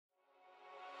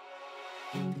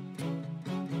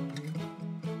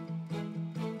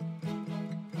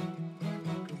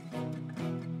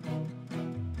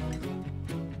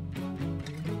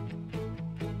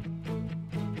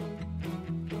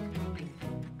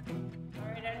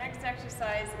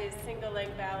Exercise is single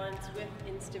leg balance with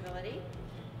instability.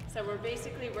 So we're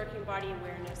basically working body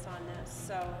awareness on this.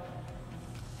 So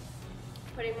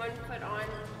putting one foot on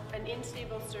an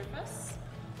unstable surface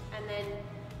and then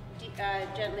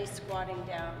gently squatting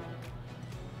down.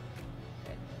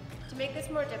 Good. To make this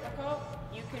more difficult,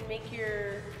 you can make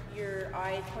your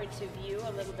eye points of view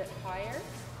a little bit higher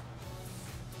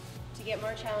to get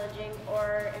more challenging,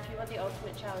 or if you want the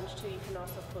ultimate challenge too, you can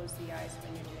also close the eyes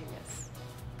when you're doing this.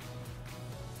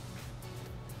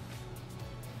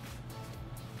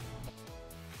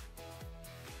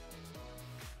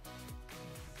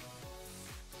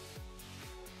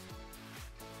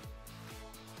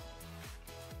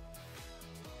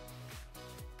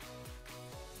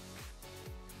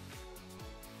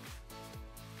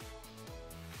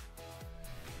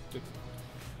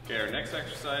 Okay, our next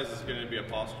exercise is going to be a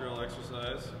postural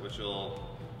exercise, which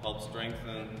will help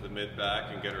strengthen the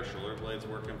mid-back and get our shoulder blades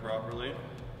working properly.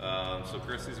 So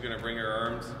Chrissy's going to bring her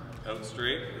arms out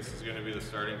straight. This is going to be the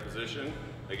starting position.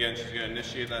 Again, she's going to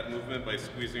initiate that movement by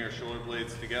squeezing her shoulder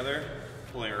blades together,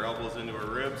 pulling her elbows into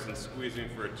her ribs and squeezing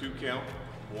for a 2 count.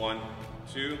 1,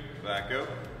 2, back out.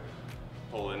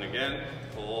 Pull in again,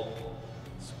 pull,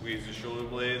 squeeze the shoulder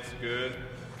blades, good.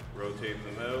 Rotate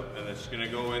them out, and then she's going to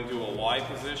go into a Y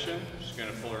position. She's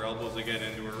going to pull her elbows again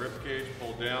into her rib cage,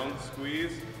 pull down,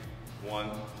 squeeze.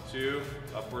 1, 2,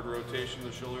 upward rotation of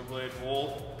the shoulder blade,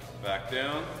 hold, back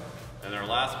down. And our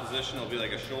last position will be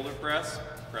like a shoulder press.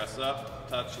 Press up,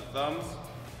 touch the thumbs,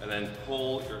 and then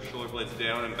pull your shoulder blades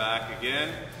down and back again,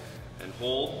 and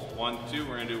hold. 1, 2,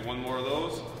 we're going to do one more of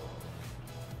those.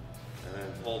 And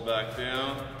then pull back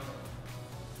down,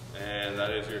 and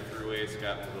that is your through-way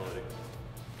scap mobility.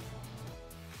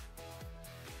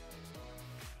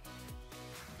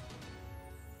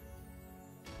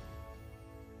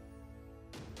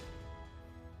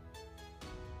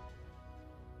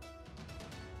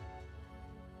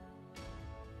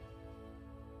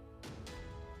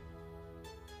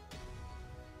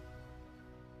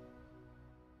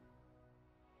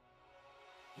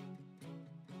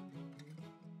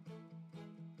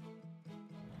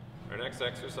 Our next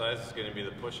exercise is going to be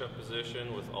the push-up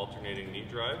position with alternating knee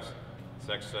drives. This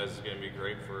exercise is going to be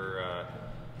great for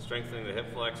strengthening the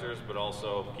hip flexors, but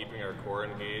also keeping our core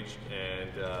engaged and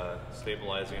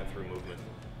stabilizing it through movement.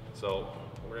 So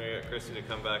we're going to get Chrissy to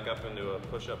come back up into a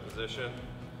push-up position.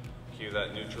 Cue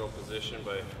that neutral position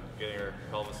by getting her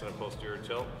pelvis in a posterior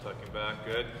tilt, tucking back,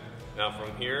 good. Now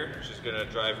from here, she's going to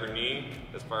drive her knee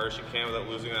as far as she can without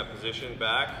losing that position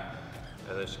back,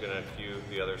 and then she's going to cue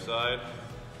the other side.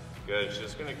 Good, she's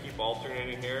just going to keep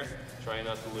alternating here, trying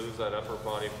not to lose that upper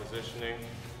body positioning.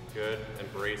 Good,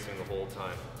 and bracing the whole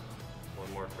time.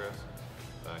 One more, Chris.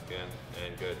 Back in,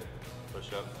 and good.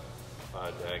 Push up,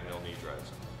 diagonal knee drives.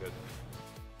 Good.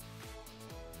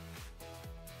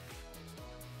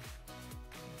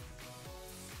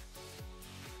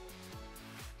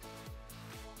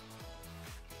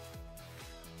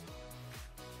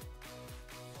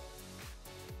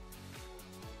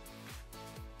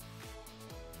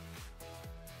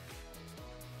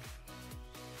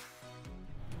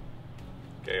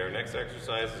 Okay, our next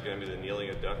exercise is going to be the kneeling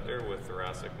adductor with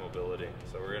thoracic mobility.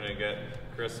 So we're going to get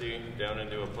Chrissy down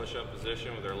into a push-up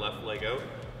position with her left leg out.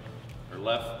 Her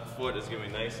left foot is going to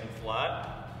be nice and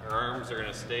flat. Her arms are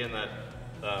going to stay in that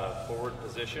forward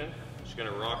position. She's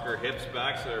going to rock her hips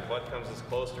back so her butt comes as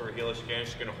close to her heel as she can.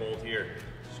 She's going to hold here.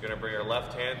 She's going to bring her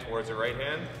left hand towards her right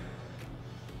hand.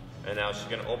 And now she's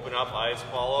going to open up, eyes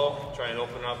follow. Try and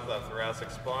open up that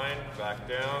thoracic spine, back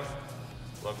down.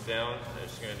 Look down, and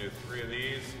she's going to do 3 of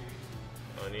these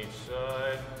on each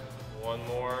side. One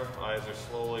more, eyes are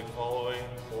slowly following,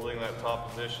 holding that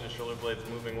top position, shoulder blades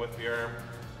moving with the arm,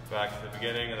 back to the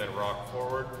beginning, and then rock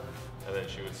forward, and then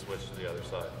she would switch to the other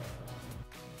side.